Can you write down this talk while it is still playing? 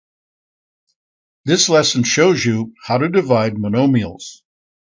This lesson shows you how to divide monomials.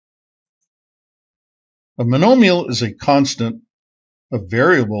 A monomial is a constant, a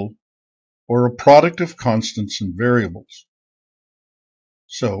variable, or a product of constants and variables.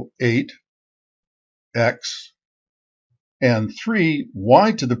 So 8x and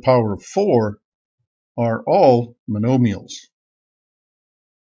 3y to the power of 4 are all monomials.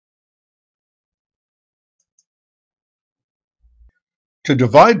 To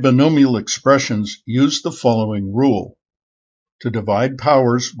divide monomial expressions, use the following rule. To divide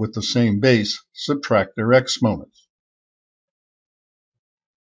powers with the same base, subtract their exponents.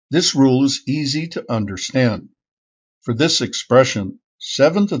 This rule is easy to understand. For this expression,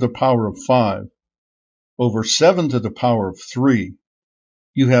 7 to the power of 5 over 7 to the power of 3,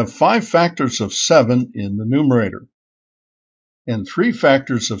 you have 5 factors of 7 in the numerator and 3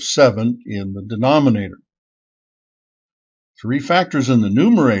 factors of 7 in the denominator. 3 factors in the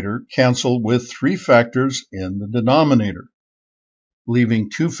numerator cancel with 3 factors in the denominator, leaving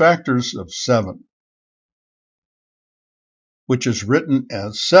 2 factors of 7, which is written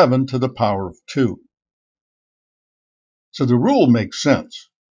as 7 to the power of 2. So the rule makes sense.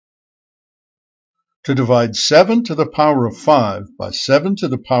 To divide 7 to the power of 5 by 7 to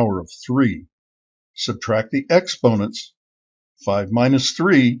the power of 3, subtract the exponents, 5 minus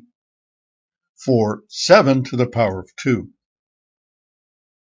 3, for 7 to the power of 2.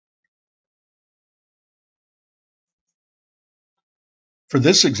 For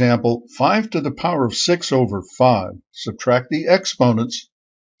this example, 5 to the power of 6 over 5, subtract the exponents,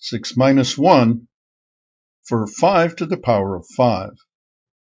 6 minus 1, for 5 to the power of 5,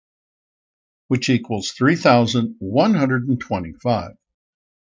 which equals 3,125.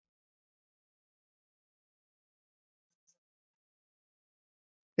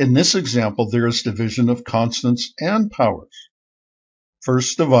 In this example, there is division of constants and powers.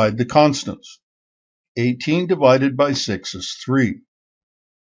 First, divide the constants. 18 divided by 6 is 3.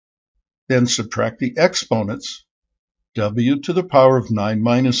 Then subtract the exponents, w to the power of 9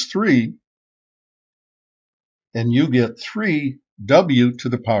 minus 3, and you get 3w to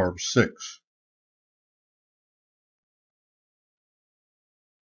the power of 6.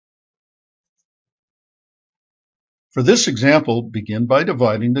 For this example, begin by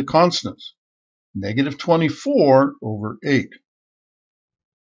dividing the constants. Negative 24 over 8.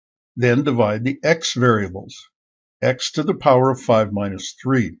 Then divide the x variables, x to the power of 5 minus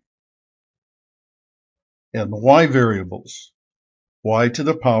 3. And the y variables, y to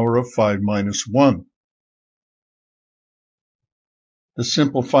the power of 5 minus 1. The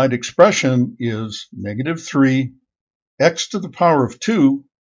simplified expression is negative 3, x to the power of 2,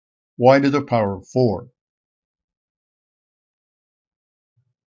 y to the power of 4.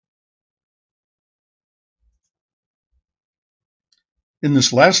 In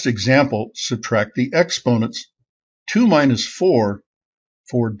this last example, subtract the exponents, 2 minus 4,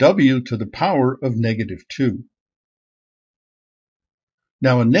 for w to the power of negative 2.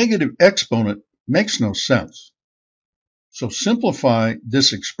 Now, a negative exponent makes no sense. So simplify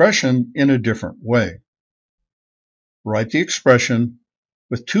this expression in a different way. Write the expression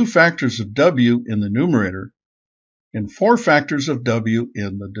with 2 factors of w in the numerator and 4 factors of w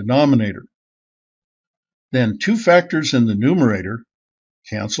in the denominator. Then 2 factors in the numerator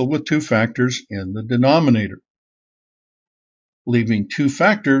cancel with 2 factors in the denominator, leaving 2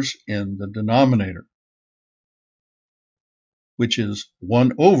 factors in the denominator, which is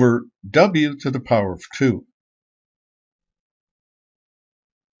 1 over w to the power of 2.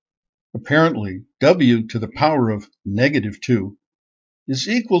 Apparently, w to the power of negative 2 is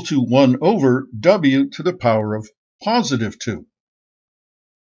equal to 1 over w to the power of positive 2.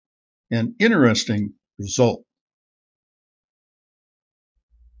 An interesting result.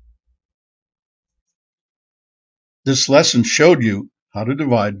 This lesson showed you how to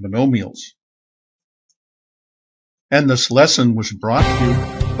divide monomials. And this lesson was brought to you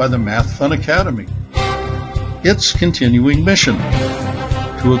by the Math Fun Academy. Its continuing mission: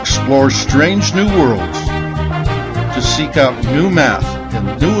 to explore strange new worlds, to seek out new math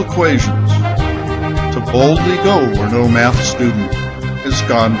and new equations, to boldly go where no math student has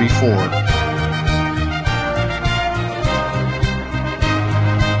gone before.